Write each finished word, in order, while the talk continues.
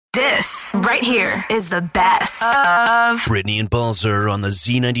This right here is the best of Brittany and Ballzer on the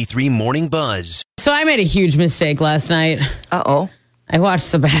Z93 Morning Buzz. So I made a huge mistake last night. Uh-oh. I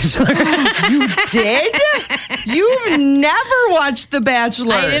watched The Bachelor. You did? You've never watched The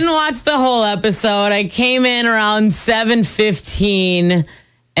Bachelor. I didn't watch the whole episode. I came in around 7:15,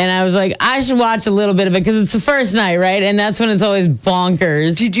 and I was like, I should watch a little bit of it because it's the first night, right? And that's when it's always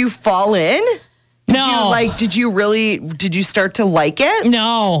bonkers. Did you fall in? No. Did you start to like it?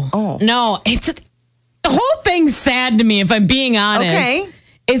 No. Oh. No. The whole thing's sad to me, if I'm being honest. Okay.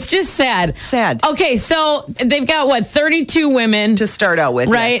 It's just sad. Sad. Okay, so they've got, 32 women. To start out with,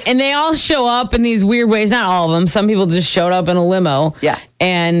 right? yes. And they all show up in these weird ways. Not all of them. Some people just showed up in a limo. Yeah.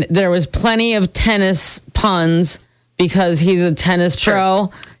 And there was plenty of tennis puns because he's a tennis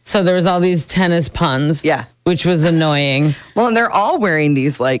pro. So there was all these tennis puns. Yeah. Which was annoying. Well, and they're all wearing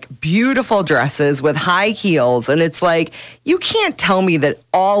these beautiful dresses with high heels. And it's you can't tell me that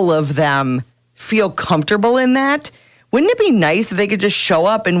all of them feel comfortable in that. Wouldn't it be nice if they could just show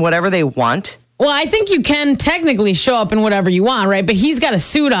up in whatever they want? Well, I think you can technically show up in whatever you want, right? But he's got a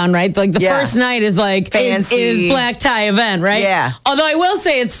suit on, right? The first night is fancy is black tie event, right? Yeah. Although I will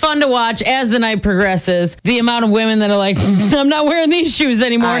say it's fun to watch as the night progresses. The amount of women that are like, I'm not wearing these shoes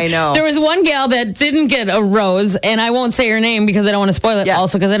anymore. I know. There was one gal that didn't get a rose, and I won't say her name because I don't want to spoil it. Yeah.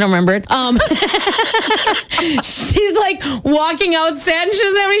 Also because I don't remember it. She's walking out sad and she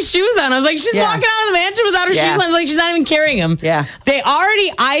doesn't have any shoes on. I was like, she's walking out of the mansion without her shoes on. I was like, she's not even carrying them. Yeah. They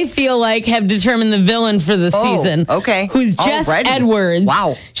already, I feel have determined the villain for the season. Okay. Who's Jess Already? Edwards.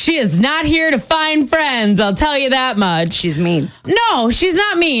 Wow. She is not here to find friends. I'll tell you that much. She's mean. No, she's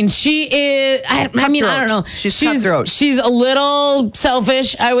not mean. She is, I don't know. She's cutthroat. She's a little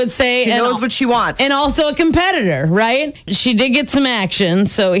selfish, I would say. She knows what she wants. And also a competitor, right? She did get some action.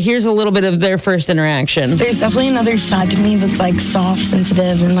 So here's a little bit of their first interaction. There's definitely another side to me that's soft,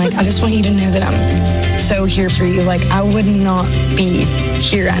 sensitive, and I just want you to know that I'm so here for you. I would not be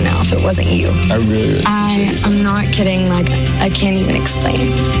here right now if it wasn't you. I really I'm not kidding. I can't even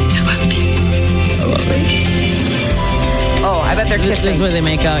explain. I wasn't kidding. Seriously. Oh, I bet they're kissing. This is where they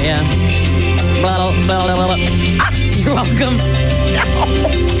make out, yeah. Blah, blah, blah, blah, blah. You're welcome.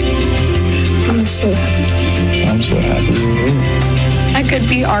 I'm so happy. I'm so happy. I could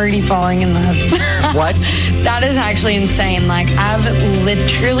be already falling in love. What? That is actually insane. I've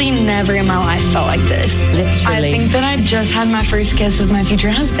literally never in my life felt like this. Literally. I think that I just had my first kiss with my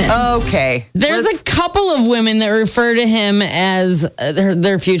future husband. Okay. There's a couple of women that refer to him as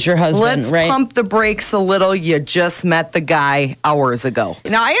their future husband, Let's right? pump the brakes a little. You just met the guy hours ago.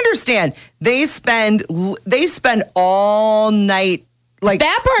 Now, I understand they spend all night.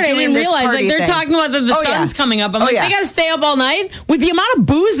 That part I didn't realize. They're talking about the sun's coming up. I'm they got to stay up all night with the amount of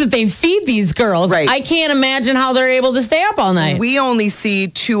booze that they feed these girls. Right. I can't imagine how they're able to stay up all night. We only see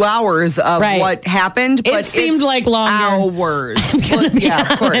 2 hours of what happened, but it seemed like longer. Hours.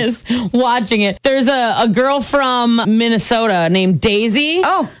 Yeah, of course. Watching it. There's a girl from Minnesota named Daisy.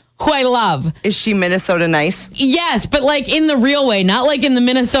 Oh. Who I love. Is she Minnesota nice? Yes, but in the real way, not in the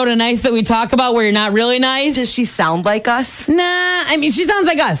Minnesota nice that we talk about where you're not really nice. Does she sound like us? Nah, I mean, she sounds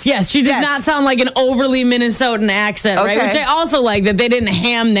like us. Yes, she does not sound like an overly Minnesotan accent, right? Which I also like that they didn't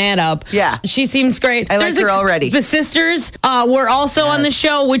ham that up. Yeah. She seems great. I like her already. The sisters were also on the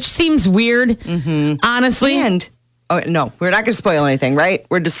show, which seems weird, honestly. And no, we're not going to spoil anything, right?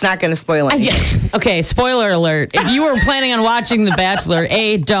 We're just not going to spoil anything. Okay, spoiler alert. If you were planning on watching The Bachelor,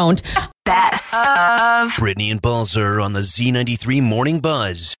 don't. best of Brittany and Ballzer on the Z93 Morning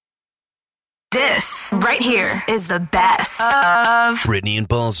Buzz. this right here is the best of Brittany and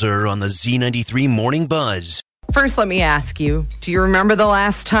Ballzer on the Z93 Morning Buzz. First, let me ask you, do you remember the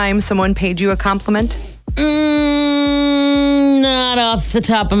last time someone paid you a compliment? Not off the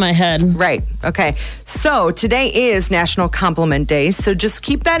top of my head. Right. Okay. So today is National Compliment Day. So just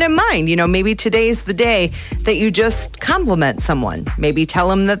keep that in mind. Maybe today's the day that you just compliment someone. Maybe tell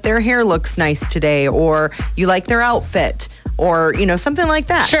them that their hair looks nice today, or you like their outfit, or, something like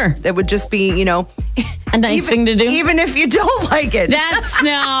that. Sure. That would just be, a nice thing to do. Even if you don't like it. That's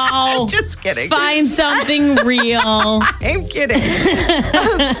no. Just kidding. Find something real. I'm kidding.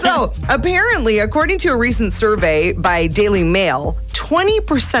 So, apparently, according to a recent survey by Daily Mail,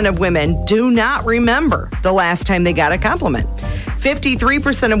 20% of women do not remember the last time they got a compliment.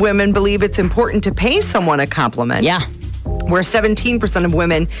 53% of women believe it's important to pay someone a compliment. Yeah. Where 17% of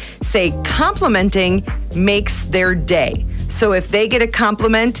women say complimenting makes their day. So if they get a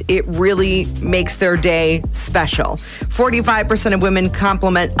compliment, it really makes their day special. 45% of women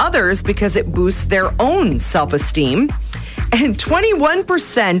compliment others because it boosts their own self-esteem. And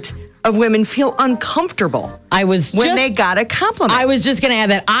 21% of women feel uncomfortable when they got a compliment. I was just going to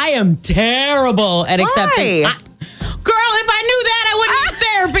add that I am terrible at accepting. Girl, if I knew that, I wouldn't need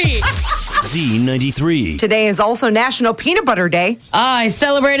therapy. Z93. Today is also National Peanut Butter Day. I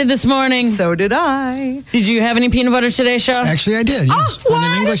celebrated this morning. So did I. Did you have any peanut butter today, Sean? Actually, I did, yes. On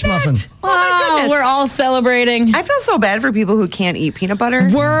an English muffin. Oh, my goodness. We're all celebrating. I feel so bad for people who can't eat peanut butter.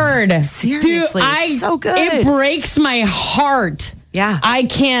 Word. Seriously, it's so good. It breaks my heart. Yeah. I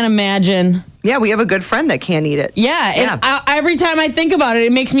can't imagine. Yeah, we have a good friend that can't eat it. Yeah. Every time I think about it,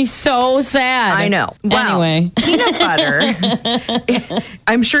 it makes me so sad. I know. Well, anyway. Peanut butter,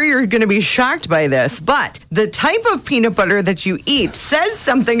 I'm sure you're going to be shocked by this, but the type of peanut butter that you eat says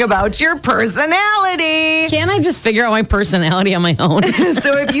something about your personality. Can't I just figure out my personality on my own?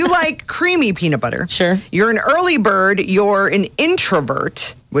 So if you like creamy peanut butter, sure. You're an early bird, you're an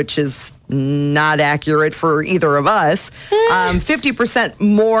introvert, which is not accurate for either of us. 50%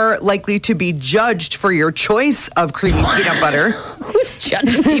 more likely to be judged for your choice of creamy peanut butter. Who's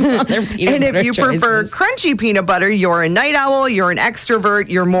judging people on their peanut and butter if you choices? prefer crunchy peanut butter, you're a night owl, you're an extrovert,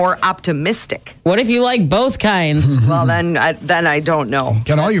 you're more optimistic. What if you like both kinds? Well, then I don't know.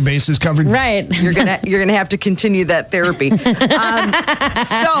 Got all your bases covered. Right. You're gonna have to continue that therapy. So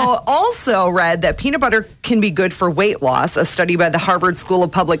also read that peanut butter can be good for weight loss. A study by the Harvard School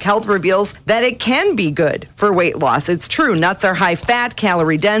of Public Health reveals that it can be good for weight loss. It's true. Nuts are high fat,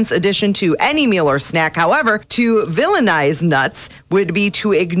 calorie dense addition to any meal or snack. However, to villainize nuts would be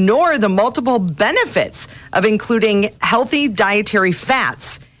to ignore the multiple benefits of including healthy dietary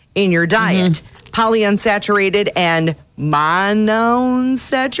fats in your diet. Polyunsaturated and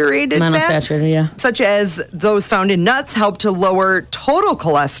monounsaturated fats, such as those found in nuts, help to lower total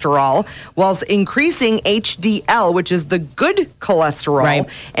cholesterol, whilst increasing HDL, which is the good cholesterol. Right.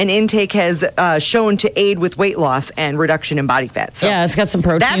 And intake has shown to aid with weight loss and reduction in body fat. So yeah, it's got some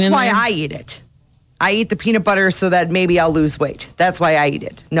protein that's in why there. I eat it. I eat the peanut butter so that maybe I'll lose weight. That's why I eat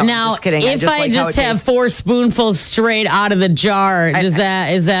it. No, now, I'm just kidding. If I like just how it have tastes. 4 spoonfuls straight out of the jar, is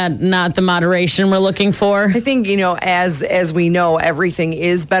that not the moderation we're looking for? I think, as we know, everything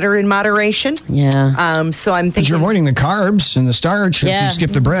is better in moderation. Yeah. So I'm But thinking you're avoiding the carbs and the starch if Yeah. you skip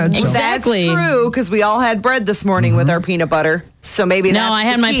the bread. So. Exactly. that's true because we all had bread this morning with our peanut butter. So maybe that's No, I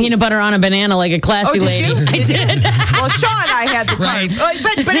had the my key. peanut butter on a banana like a classy did lady. you? I did. Well, Sean, I had the Right. carbs.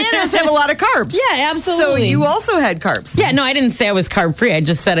 But bananas have a lot of carbs. Yeah, absolutely. So you also had carbs. Yeah, no, I didn't say I was carb free. I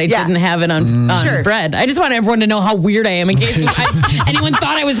just said I Yeah. didn't have it on Sure. bread. I just want everyone to know how weird I am in case anyone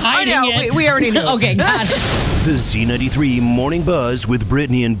thought I was hiding know. it. We already knew. Okay, got it. The Z93 Morning Buzz with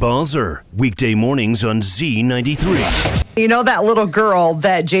Brittany and Ballzer. Weekday mornings on Z93. You know that little girl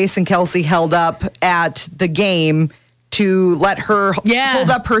that Jason Kelsey held up at the game to let her hold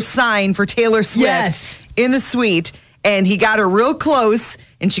up her sign for Taylor Swift in the suite, and he got her real close,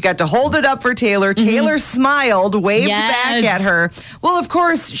 and she got to hold it up for Taylor. Taylor smiled, waved back at her. Well, of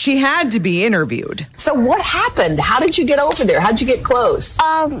course, she had to be interviewed. So what happened? How did you get over there? How'd you get close?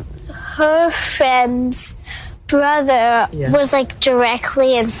 Her friend's brother was like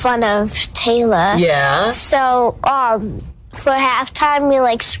directly in front of Taylor. Yeah. So, for halftime, we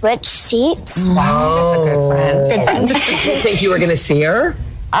like switched seats. Oh, that's a good friend. Did you think you were going to see her?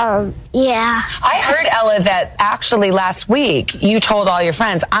 Yeah. I heard, Ella, that actually last week you told all your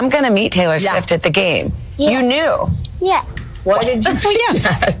friends, I'm going to meet Taylor Swift at the game. Yeah. You knew. Yeah. Why did you do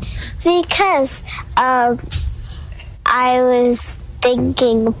that? Because I was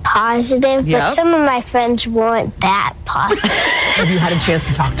thinking positive, but some of my friends weren't that positive. Have you had a chance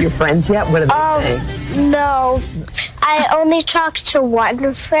to talk to your friends yet? What are they saying? No. I only talked to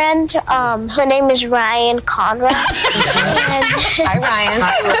one friend. Her name is Ryan Conrad. Hi, Ryan.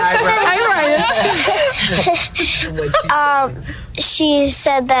 Hi, Ryan. She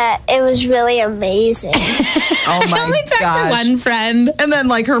said that it was really amazing. Oh my I only talked gosh. to one friend. And then,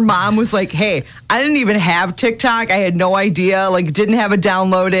 her mom was like, hey, I didn't even have TikTok. I had no idea, didn't have it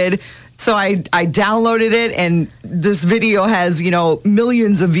downloaded. So I downloaded it, and this video has,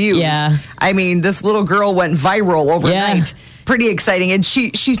 millions of views. Yeah. I mean, this little girl went viral overnight. Yeah. Pretty exciting. And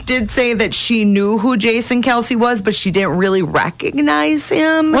she did say that she knew who Jason Kelsey was, but she didn't really recognize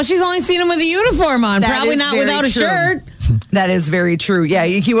him. Well, she's only seen him with a uniform on. That Probably is not very without a true. shirt. That is very true. Yeah,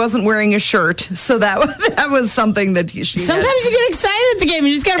 he wasn't wearing a shirt, so that was something that she. Sometimes you get excited at the game and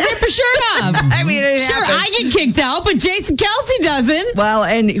you just got to rip your shirt off. I mean, it sure, happens. I get kicked out, but Jason Kelsey doesn't. Well,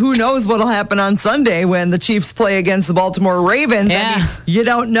 and who knows what'll happen on Sunday when the Chiefs play against the Baltimore Ravens. Yeah. I mean, you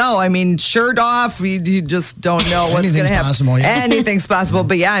don't know. I mean, shirt off, you just don't know what's going to happen. Possible, yeah. Anything's possible.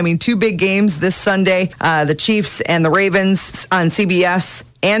 But yeah, I mean, 2 big games this Sunday. The Chiefs and the Ravens on CBS.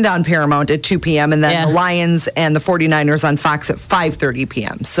 and on Paramount at 2 p.m. And then the Lions and the 49ers on Fox at 5:30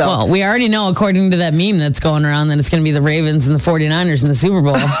 p.m. So, well, we already know, according to that meme that's going around, that it's going to be the Ravens and the 49ers in the Super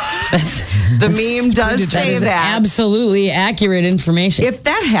Bowl. The meme does say that. Absolutely accurate information. If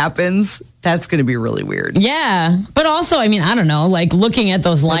that happens, that's going to be really weird. Yeah. But also, I mean, I don't know, like looking at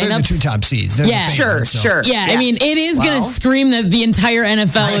those lineups. They're the two top seeds. They're the favorites, sure. Yeah, I mean, it is going to scream that the entire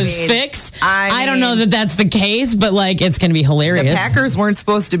NFL is fixed. I don't know that that's the case, but like, it's going to be hilarious. The Packers weren't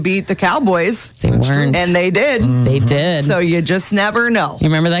supposed to beat the Cowboys. They weren't. And they did. They did. So you just never know. You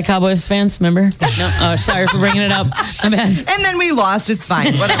remember that, Cowboys fans? Remember? No? Oh, sorry for bringing it up. I'm bad. And then we lost. It's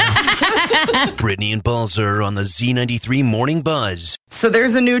fine. Whatever. Brittany and Ballzer on the Z93 Morning Buzz. So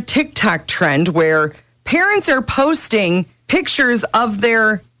there's a new TikTok trend where parents are posting pictures of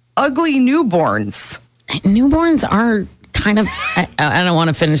their ugly newborns. Newborns are kind of, I don't want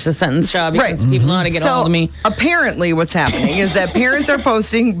to finish the sentence, Shaw, because people know how to get a hold of me. Apparently what's happening is that parents are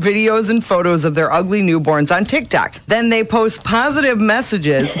posting videos and photos of their ugly newborns on TikTok. Then they post positive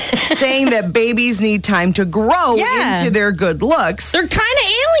messages saying that babies need time to grow into their good looks. They're kind of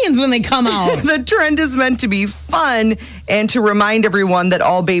aliens when they come out. The trend is meant to be fun and to remind everyone that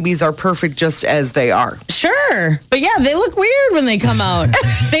all babies are perfect just as they are. Sure. But yeah, they look weird when they come out.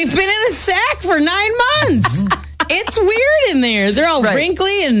 They've been in a sack for 9 months. It's weird in there. They're all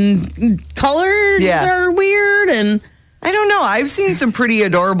wrinkly and colors are weird. And I don't know. I've seen some pretty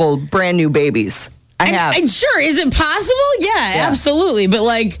adorable brand new babies. I have. Sure. Is it possible? Yeah, absolutely. But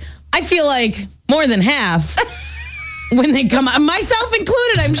like, I feel like more than half when they come out, myself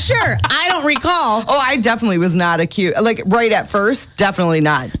included, I'm sure. I don't recall. Oh, I definitely was not a cute, like right at first, definitely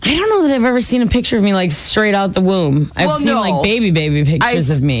not. I don't know that I've ever seen a picture of me like straight out the womb. I've seen like baby pictures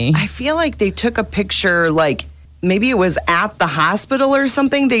of me. I feel like they took a picture like, maybe it was at the hospital or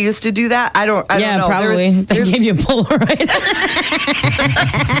something. They used to do that. I don't know. Yeah, probably. They gave you a Polaroid.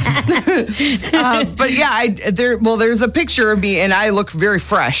 But yeah, there's a picture of me and I look very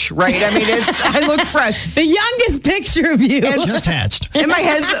fresh, right? I mean, I look fresh. The youngest picture of you. And just hatched. And my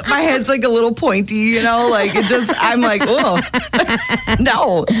head's like a little pointy, you know, like it just, I'm like, oh,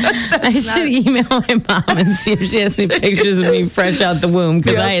 no. I should email my mom and see if she has any pictures of me fresh out the womb,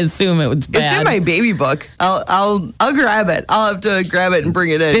 because I assume it was bad. It's in my baby book. I'll grab it. I'll have to grab it and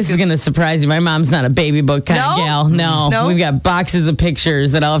bring it in. This is going to surprise you. My mom's not a baby book kind of gal. No. We've got boxes of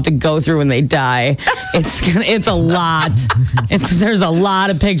pictures that I'll have to go through when they die. It's a lot. There's a lot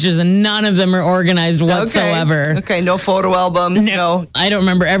of pictures and none of them are organized whatsoever. Okay, no photo albums. No. I don't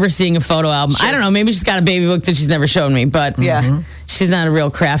remember ever seeing a photo album. Sure. I don't know. Maybe she's got a baby book that she's never shown me, but she's not a real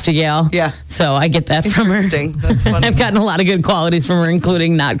crafty gal. Yeah. So I get that from her. That's funny. I've gotten a lot of good qualities from her,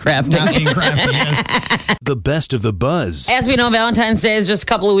 including not crafty. Not being crafty, yes. The best of the buzz. As we know, Valentine's Day is just a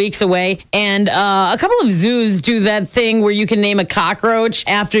couple of weeks away, and a couple of zoos do that thing where you can name a cockroach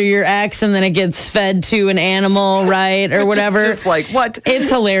after your ex, and then it gets fed to an animal, right, or whatever. It's just like, what?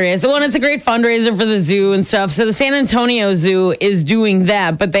 It's hilarious. Well, it's a great fundraiser for the zoo and stuff. So the San Antonio Zoo is doing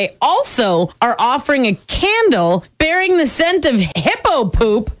that, but they also are offering a candle bearing the scent of hippo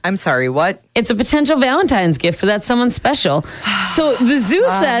poop. I'm sorry, what? It's a potential Valentine's gift for that someone special. So the zoo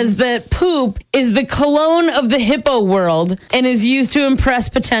says that poop is the cologne of the hippo world and is used to impress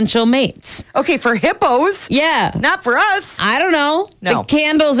potential mates. Okay, for hippos? Yeah. Not for us. I don't know. No. The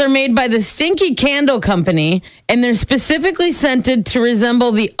candles are made by the Stinky Candle Company, and they're specifically scented to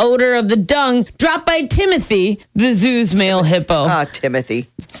resemble the odor of the dung dropped by Timothy, the zoo's male hippo. Timothy.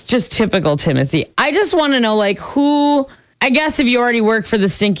 It's just typical Timothy. I just want to know, like, who... I guess if you already work for the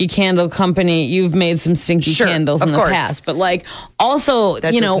Stinky Candle Company, you've made some stinky candles in the past. But like, also,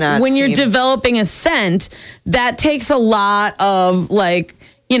 that when you're developing a scent, that takes a lot of like,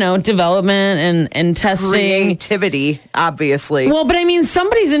 development and testing. Creativity, obviously. Well, but I mean,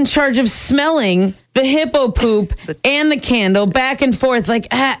 somebody's in charge of smelling the hippo poop and the candle back and forth, like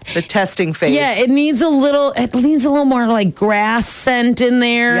the testing phase. Yeah, it needs a little more like grass scent in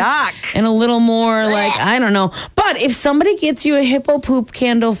there. Yuck. And a little more like, I don't know. But if somebody gets you a hippo poop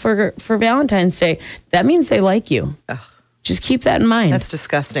candle for Valentine's Day, that means they like you. Ugh. Just keep that in mind. That's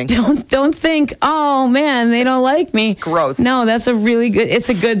disgusting. Don't think, oh man, they don't like me. It's gross. No, it's a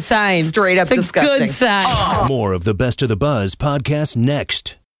good sign. Straight up disgusting. Good sign. More of the Best of the Buzz podcast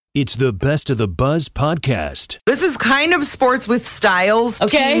next. It's the Best of the Buzz podcast. This is kind of sports with styles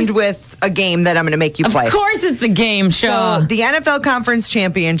teamed with a game that I'm going to make you play. Of course it's a game, Shaw. So the NFL Conference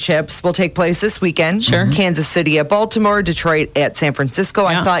Championships will take place this weekend. Sure. Kansas City at Baltimore, Detroit at San Francisco.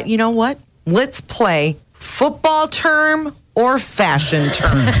 I thought, you know what? Let's play football term or fashion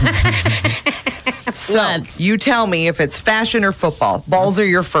term. So you tell me if it's fashion or football. Ballzer,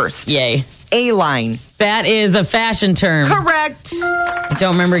 you're first. Yay. A-line. That is a fashion term. Correct. I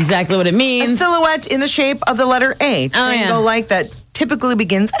don't remember exactly what it A means. silhouette in the shape of the letter A. Triangle-like that typically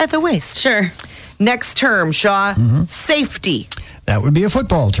begins at the waist. Sure. Next term, Shaw. Safety. That would be a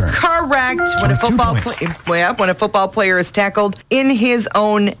football term. Correct. When a football player is tackled in his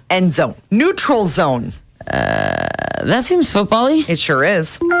own end zone. Neutral zone. That seems football-y. It sure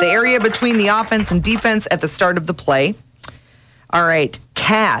is. The area between the offense and defense at the start of the play. All right.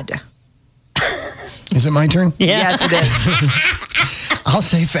 CAD. Is it my turn? Yeah. Yes, it is. I'll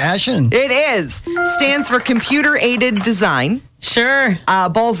say fashion. It is. Stands for computer-aided design. Sure.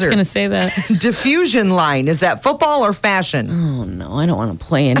 Ballzer. I was going to say that. Diffusion line. Is that football or fashion? Oh, no. I don't want to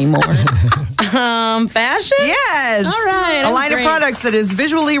play anymore. Fashion? Yes. All right. A line of products that is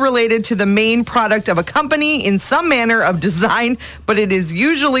visually related to the main product of a company in some manner of design, but it is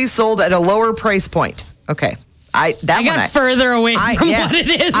usually sold at a lower price point. Okay. I got further away from what it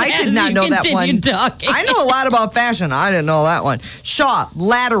is. I did not know that one. Talking. I know a lot about fashion. I didn't know that one. Shaw,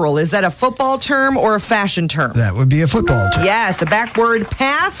 lateral. Is that a football term or a fashion term? That would be a football term. Yes, a backward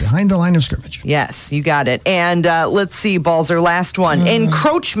pass. Behind the line of scrimmage. Yes, you got it. And let's see, Ballzer, last one.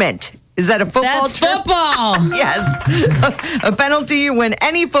 Encroachment. Is that a football term? Football. Yes. A penalty when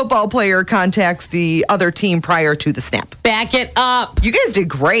any football player contacts the other team prior to the snap. Back it up. You guys did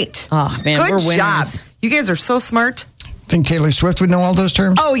great. Oh, man, Good we're job. winners. You guys are so smart. Think Taylor Swift would know all those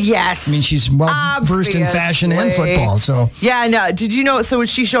terms? Oh, yes. I mean, she's versed in fashion and football, so. Yeah, no. Did you know? So when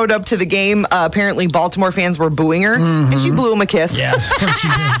she showed up to the game, apparently Baltimore fans were booing her, and she blew him a kiss. Yes, of course she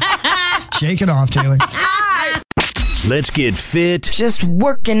did. Shake it off, Taylor. Let's get fit, Just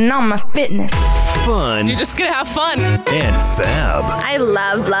working on my fitness. fun, You're just gonna have fun. and fab. I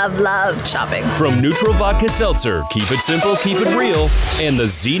love shopping. From Neutral Vodka Seltzer, keep it simple, keep it real, and the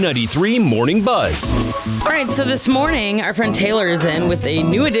Z93 Morning Buzz. All right, so this morning, our friend Taylor is in with a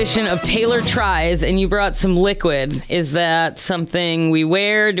new edition of Taylor Tries, and you brought some liquid. Is that something we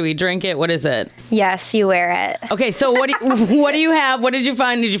wear? Do we drink it? What is it? Yes, you wear it. Okay, so what do you have? What did you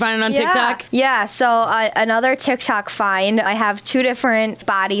find? Did you find it on TikTok? Yeah, so another TikTok find. I have 2 different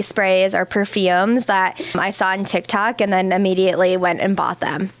body sprays or perfumes that I saw on TikTok and then immediately went and bought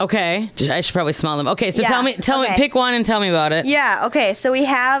them. Okay, I should probably smell them. Okay, so Yeah, tell me, pick one and tell me about it. Yeah, okay, so we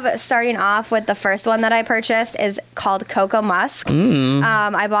have, starting off with the first one that I purchased is called Cocoa Musk.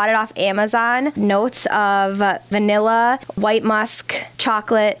 I bought it off Amazon. Notes of vanilla, white musk,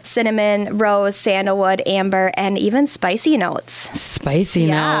 chocolate, cinnamon, rose, sandalwood, amber, and even spicy notes. Spicy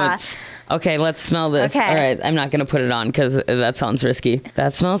notes. Okay, let's smell this. Okay. All right, I'm not going to put it on because that sounds risky.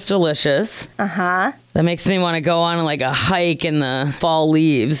 That smells delicious. Uh-huh. That makes me want to go on like a hike in the fall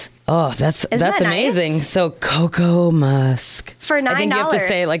leaves. Oh, that's that amazing. nice? So Cocoa Musk. For $9. I think you have to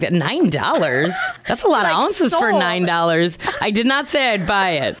say like $9. That's a lot of ounces for sold. $9. I did not say I'd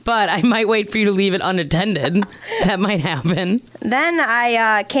buy it, but I might wait for you to leave it unattended. That might happen. Then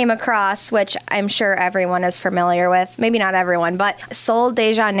I came across, which I'm sure everyone is familiar with, maybe not everyone, but Sol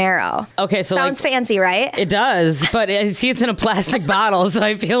de Janeiro. Okay, so Sounds fancy, right? It does, but I see it's in a plastic bottle, so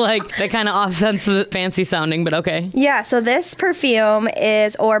I feel like that kind of offsets the fancy sounding, but okay. Yeah, so this perfume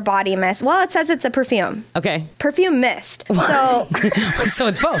is, or body mist. Well, it says it's a perfume. Okay. Perfume mist. So So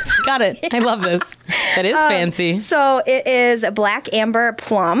it's both. Got it. I love this. That is fancy. So it is black amber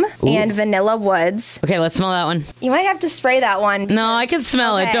plum and vanilla woods. Okay, let's smell that one. You might have to spray that one. No, I can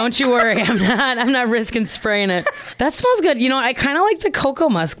smell it. Don't you worry. I'm not risking spraying it. That smells good. You know what? I kind of like the Cocoa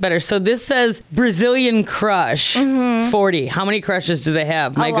Musk better. So this says Brazilian Crush 40. How many crushes do they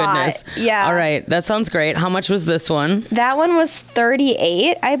have? My goodness. Yeah. All right. That sounds great. How much was this one? That one was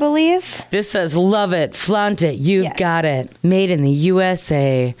 38, I believe. This says love it, flaunt it, you've got it. Made in the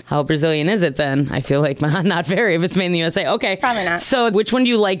USA. How Brazilian is it then? I feel like not very if it's made in the USA. Okay. Probably not. So which one do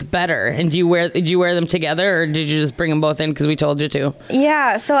you like better? And did you wear them together or did you just bring them both in because we told you to?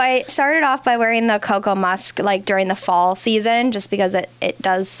 Yeah, so I started off by wearing the Cocoa Musk like during the fall season just because it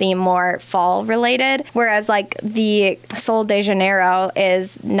does seem more fall related. Whereas like the Sol de Janeiro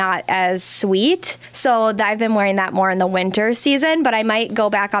is not as sweet. So I've been wearing that more in the winter season, but I might go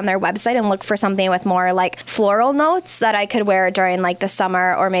back on their website and look for something with more like floral notes that I could wear during like the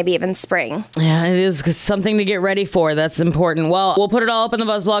summer or maybe even spring. Yeah, it is something to get ready for. That's important. Well, we'll put it all up in the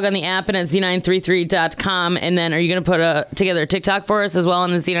Buzz blog on the app and at z933.com. And then are you going to put together a TikTok for us as well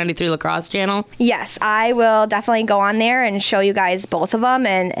on the Z93 Lacrosse channel? Yes, I will definitely go on there and show you guys both of them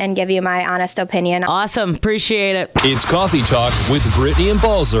and give you my honest opinion. Awesome. Appreciate it. It's Coffee Talk with Brittany and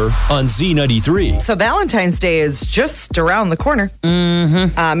Ballzer on Z93. So Valentine's Day is just around the corner.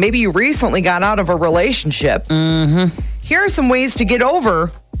 Mm-hmm. Maybe you recently got out of a relationship. Mm-hmm. Here are some ways to get over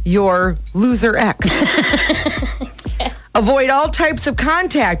your loser ex. Avoid all types of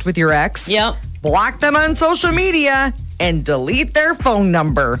contact with your ex. Yep. block them on social media, and delete their phone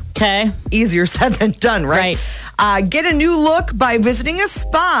number. Okay. Easier said than done, right? Get a new look by visiting a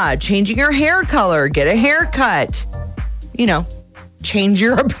spa, changing your hair color, get a haircut. You know, change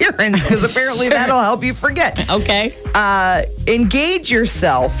your appearance because apparently that'll help you forget. Okay. Engage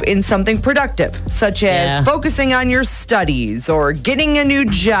yourself in something productive, such as focusing on your studies or getting a new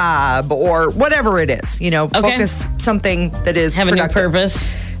job or whatever it is. You know, focus something that is productive. A new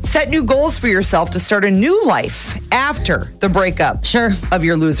purpose. Set new goals for yourself to start a new life after the breakup of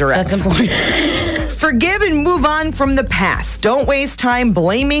your loser ex. That's important. Forgive and move on from the past. Don't waste time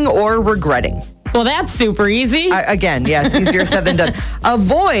blaming or regretting. Well, that's super easy. Again, yes, easier said than done.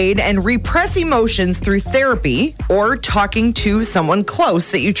 Avoid and repress emotions through therapy or talking to someone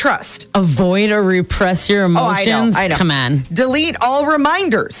close that you trust. Avoid or repress your emotions? I know. Come on. Delete all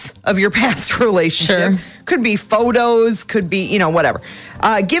reminders of your past relationship. Could be photos, could be, whatever.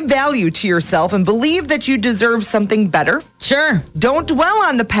 Give value to yourself and believe that you deserve something better. Sure. Don't dwell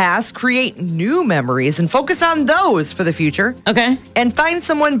on the past. Create new memories and focus on those for the future. Okay. And find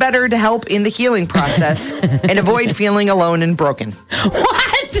someone better to help in the healing process and avoid feeling alone and broken.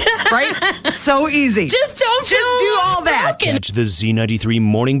 What? Right? So easy. Just don't feel do all that. Catch the Z93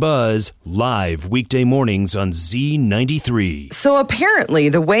 Morning Buzz live weekday mornings on Z93. So apparently,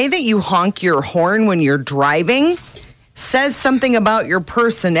 the way that you honk your horn when you're driving says something about your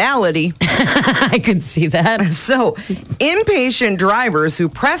personality. I could see that. So, impatient drivers who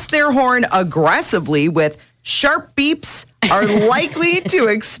press their horn aggressively with sharp beeps are likely to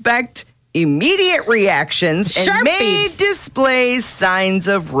expect immediate reactions and may display signs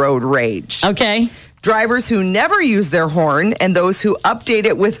of road rage. Okay. Drivers who never use their horn and those who update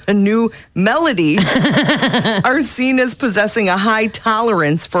it with a new melody are seen as possessing a high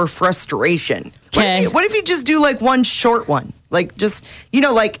tolerance for frustration. Okay. What if you just do like one short one? Like just,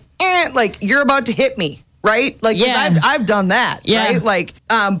 like you're about to hit me. Right? Like, I've done that. Yeah. Right? Like,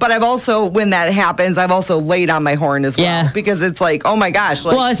 but I've also, when that happens, I've also laid on my horn as well. Yeah. Because it's like, oh my gosh.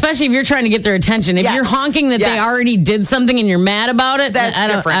 Like, well, especially if you're trying to get their attention. If you're honking that they already did something and you're mad about it, that's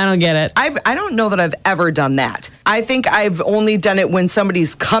different. I don't get it. I don't know that I've ever done that. I think I've only done it when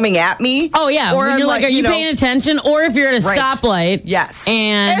somebody's coming at me. Oh, yeah. Or when you're like, are you paying attention? Or if you're at a stoplight. Yes.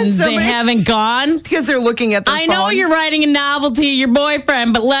 And they haven't gone. Because they're looking at their phone. I know you're riding a novel to your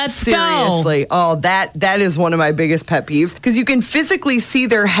boyfriend, but let's go. Seriously. Oh, that is one of my biggest pet peeves because you can physically see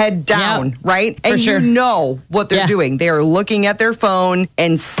their head down, right? And you know what they're doing. They are looking at their phone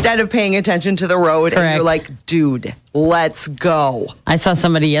instead of paying attention to the road. Correct. And you're like, dude, let's go. I saw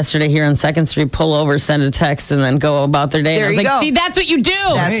somebody yesterday here on 2nd Street pull over, send a text, and then go about their day. There and I was you like, go. see, that's what you do.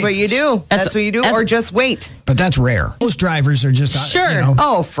 That's what you do. That's what you do. Or just wait. But that's rare. Most drivers are just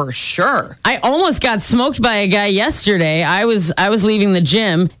Oh, for sure. I almost got smoked by a guy yesterday. I was leaving the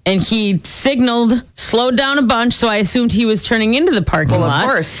gym and he signaled, slowed down a bunch, so I assumed he was turning into the parking lot. Of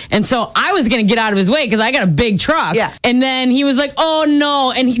course. And so I was going to get out of his way because I got a big truck. Yeah. And then he was like, oh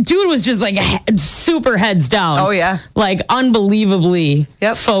no. And dude was just like super heads down. Oh, yeah. Like unbelievably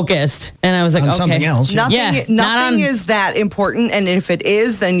focused. And I was like, on okay. something else. Nothing is that important. And if it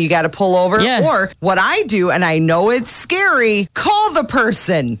is, then you got to pull over. Yeah. Or what I do, and I know it's scary, call the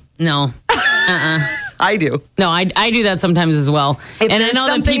person. No. I do. No, I do that sometimes as well. If and there's I know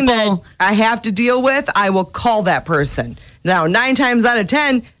that something people that I have to deal with, I will call that person. Now, 9 times out of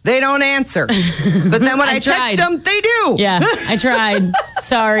 10, they don't answer. But then when I text them, they do. Yeah, I tried.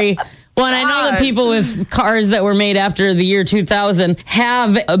 Sorry. Well, and I know that people with cars that were made after the year 2000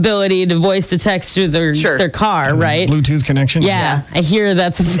 have ability to voice to text through their car, right? Bluetooth connection. Yeah, I hear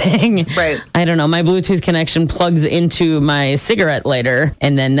that's a thing. Right. I don't know. My Bluetooth connection plugs into my cigarette lighter,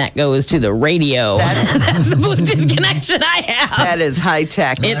 and then that goes to the radio. That's the Bluetooth connection I have. That is high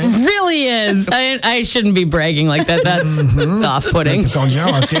tech. It really is. I shouldn't be bragging like that. That's off-putting. Make us all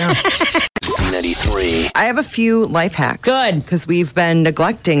jealous, yeah. Z93. I have a few life hacks. Good. Because we've been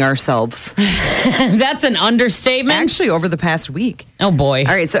neglecting ourselves. That's an understatement. Actually, over the past week. Oh, boy.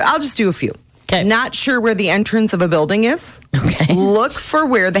 All right, so I'll just do a few. Okay. Not sure where the entrance of a building is. Okay. Look for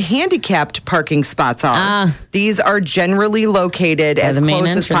where the handicapped parking spots are. These are generally located as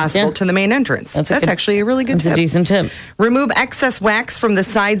close as possible to the main entrance. That's actually a really good tip. That's a decent tip. Remove excess wax from the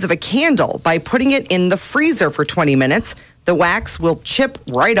sides of a candle by putting it in the freezer for 20 minutes. The wax will chip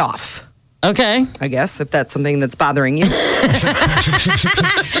right off. Okay. I guess, if that's something that's bothering you. I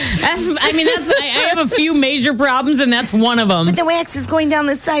have a few major problems, and that's one of them. But the wax is going down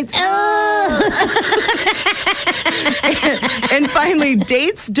the sides. And finally,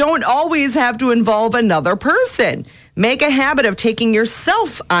 dates don't always have to involve another person. Make a habit of taking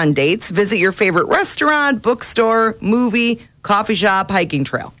yourself on dates. Visit your favorite restaurant, bookstore, movie, coffee shop, hiking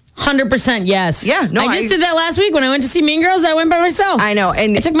trail. 100% yes. Yeah, no, I just did that last week when I went to see Mean Girls. I went by myself. I know.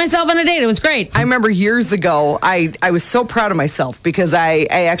 And I took myself on a date. It was great. I remember years ago, I was so proud of myself because I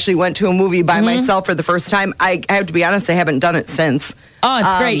actually went to a movie by myself for the first time. I have to be honest, I haven't done it since. Oh,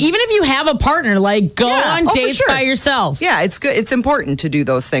 it's great. Even if you have a partner, like go on dates by yourself. Yeah, it's good. It's important to do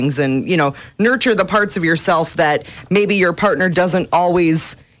those things and, nurture the parts of yourself that maybe your partner doesn't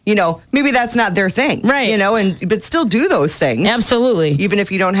always, maybe that's not their thing. Right. But still do those things. Absolutely. Even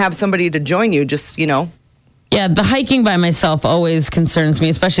if you don't have somebody to join you, just, Yeah, the hiking by myself always concerns me,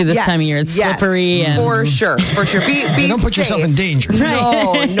 especially this time of year. It's slippery. And For sure. Be don't put yourself in danger.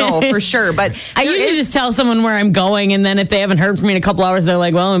 No, for sure. But I usually just tell someone where I'm going, and then if they haven't heard from me in a couple hours, they're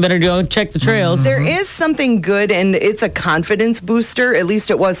like, well, I better go check the trails. There is something good, and it's a confidence booster, at least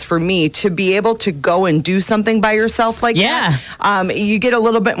it was for me, to be able to go and do something by yourself like that. You get a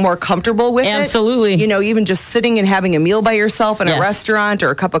little bit more comfortable with it. Absolutely. Even just sitting and having a meal by yourself in a restaurant or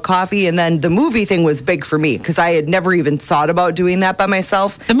a cup of coffee, and then the movie thing was big for me. Because I had never even thought about doing that by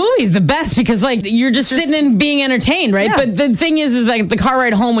myself. The movie's the best because, you're just sitting and being entertained, right? Yeah. But the thing is like the car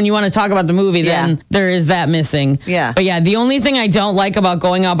ride home when you want to talk about the movie, then there is that missing. Yeah. But the only thing I don't like about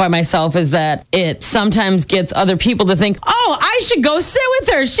going out by myself is that it sometimes gets other people to think, oh, I should go sit with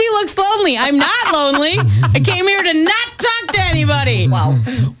her. She looks lonely. I'm not lonely. I came here to not talk to anybody.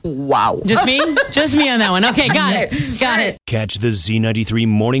 Wow. Just me? Just me on that one. Okay, got it. Catch the Z93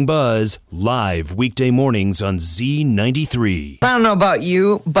 Morning Buzz live weekday mornings on Z93. I don't know about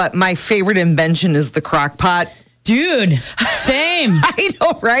you, but my favorite invention is the crock pot. Dude, same. I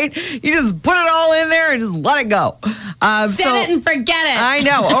know, right? You just put it all in there and just let it go. Set it and forget it. I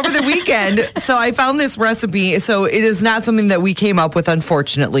know. Over the weekend, so I found this recipe. So it is not something that we came up with,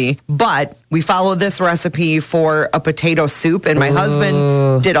 unfortunately, but we followed this recipe for a potato soup, and my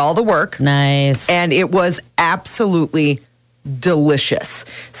husband did all the work. Nice. And it was absolutely delicious.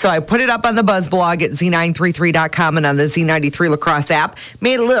 So I put it up on the Buzz blog at Z933.com and on the Z93 Lacrosse app.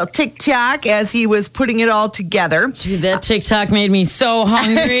 Made a little TikTok as he was putting it all together. Dude, that TikTok made me so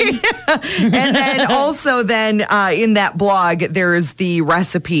hungry. And then also in that blog, there's the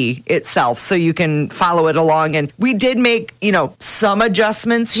recipe itself. So you can follow it along. And we did make, some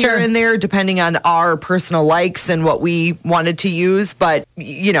adjustments here and there depending on our personal likes and what we wanted to use. But,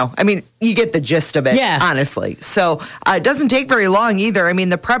 you get the gist of it, honestly. So it doesn't take very long either. I mean,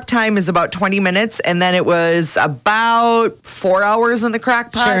 the prep time is about 20 minutes, and then it was about 4 hours in the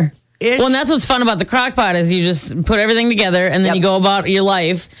crock pot. Sure. Well, and that's what's fun about the crock pot is you just put everything together, and then you go about your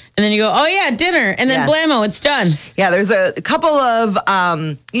life, and then you go, oh, yeah, dinner, and then blammo, it's done. Yeah, there's a couple of,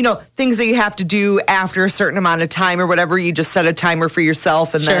 things that you have to do after a certain amount of time or whatever. You just set a timer for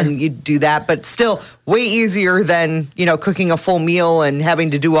yourself, and then you do that. But still way easier than, cooking a full meal and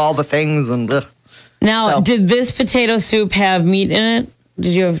having to do all the things. And Now, did this potato soup have meat in it?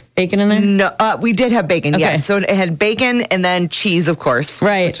 Did you have bacon in there? No, we did have bacon, yes. So it had bacon and then cheese, of course.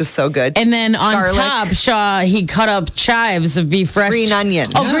 Right. Which is so good. And then on garlic. top, Shaw, he cut up chives of beef fresh. Green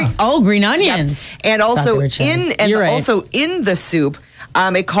onions. Green onions. Yep. And also in the soup,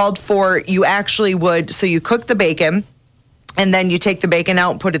 it called for, you actually would, so you cook the bacon, and then you take the bacon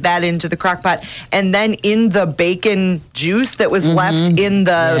out and put that into the crock pot. And then in the bacon juice that was left in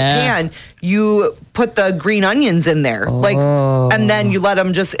the pan, you put the green onions in there. And then you let them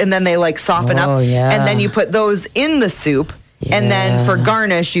and then they soften up. Yeah. And then you put those in the soup. Yeah. And then for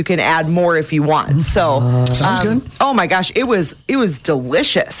garnish, you can add more if you want. So sounds good. Oh my gosh, it was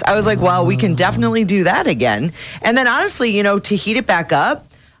delicious. I was like, well, we can definitely do that again. And then honestly, to heat it back up,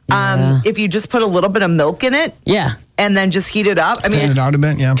 if you just put a little bit of milk in it. Yeah. And then just heat it up. I mean, it out a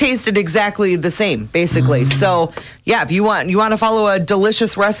bit, tasted exactly the same, basically. So, if you want to follow a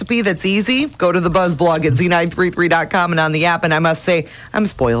delicious recipe that's easy, go to the Buzz blog at Z933.com and on the app. And I must say, I'm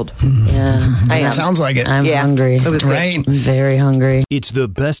spoiled. Yeah, I am. Sounds like it. I'm hungry. It was right. I'm very hungry. It's the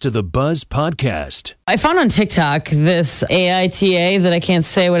Best of the Buzz podcast. I found on TikTok this AITA that I can't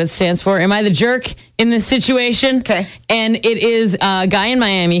say what it stands for. Am I the jerk in this situation? Okay. And it is a guy in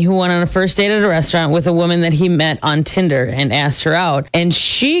Miami who went on a first date at a restaurant with a woman that he met on Tinder and asked her out. And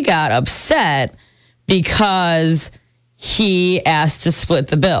she got upset because he asked to split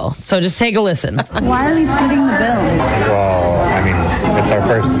the bill. So just take a listen. Why are we splitting the bill? Well, I mean, it's our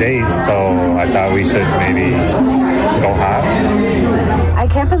first date, so I thought we should maybe go half. I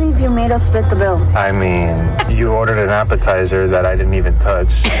can't believe you made us split the bill. I mean, you ordered an appetizer that I didn't even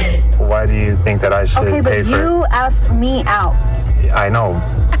touch. Why do you think that I should pay for it? Okay, but you asked me out. I know,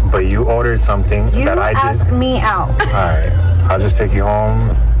 but you ordered something that I did. You asked me out. All right, I'll just take you home.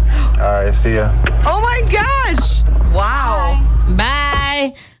 All right, see ya. Oh my gosh. Wow.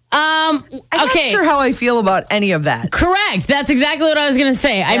 Bye. I'm not sure how I feel about any of that. Correct. That's exactly what I was going to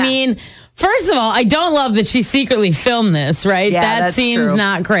say. I mean, first of all, I don't love that she secretly filmed this, right? Yeah, that that's seems true.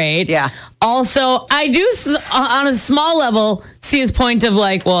 not great. Yeah. Also, I do, on a small level, see his point of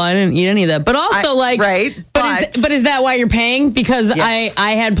like, well, I didn't eat any of that. But also, right. But is that why you're paying? Because Yes.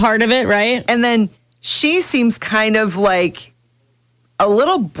 I had part of it, right? And then she seems kind of like a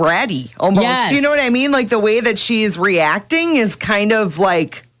little bratty almost. Yes. Do you know what I mean? Like the way that she is reacting is kind of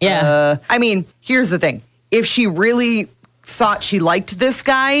like, I mean, here's the thing. If she really thought she liked this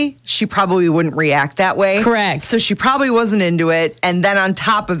guy, she probably wouldn't react that way. Correct. So she probably wasn't into it. And then on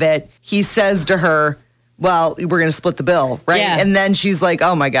top of it, he says to her, well, we're going to split the bill, right? Yeah. And then she's like,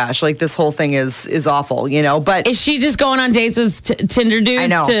 oh my gosh, like this whole thing is awful, you know? But is she just going on dates with Tinder dudes I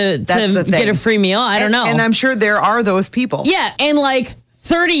know. That's the to thing. get a free meal? I don't know. And I'm sure there are those people. Yeah, and like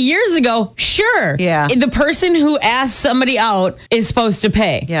 30 years ago, sure. Yeah. The person who asked somebody out is supposed to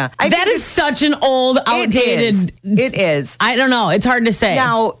pay. Yeah. That is such an old, outdated. It is. I don't know. It's hard to say.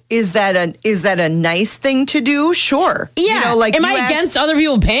 Now, is that a nice thing to do? Sure. Yeah. You know, like am I against other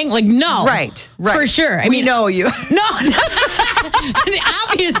people paying? Like, no. Right. For sure. I We mean, know you. No.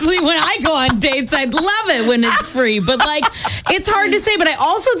 Obviously, when I go on dates, I'd love it when it's free. But like, it's hard to say. But I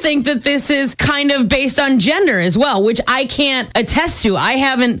also think that this is kind of based on gender as well, which I can't attest to. I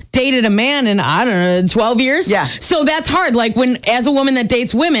haven't dated a man in, I don't know, 12 years. Yeah. So that's hard. Like as a woman that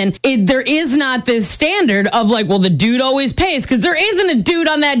dates women, there is not this standard of like, well, the dude always pays because there isn't a dude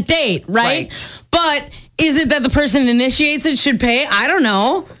on that date, right? But is it that the person that initiates it should pay? I don't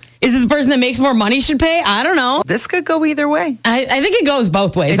know. Is it the person that makes more money should pay? I don't know. This could go either way. I think it goes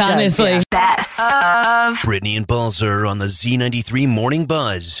both ways, honestly. Best of Brittany and Ballzer on the Z93 Morning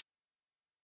Buzz.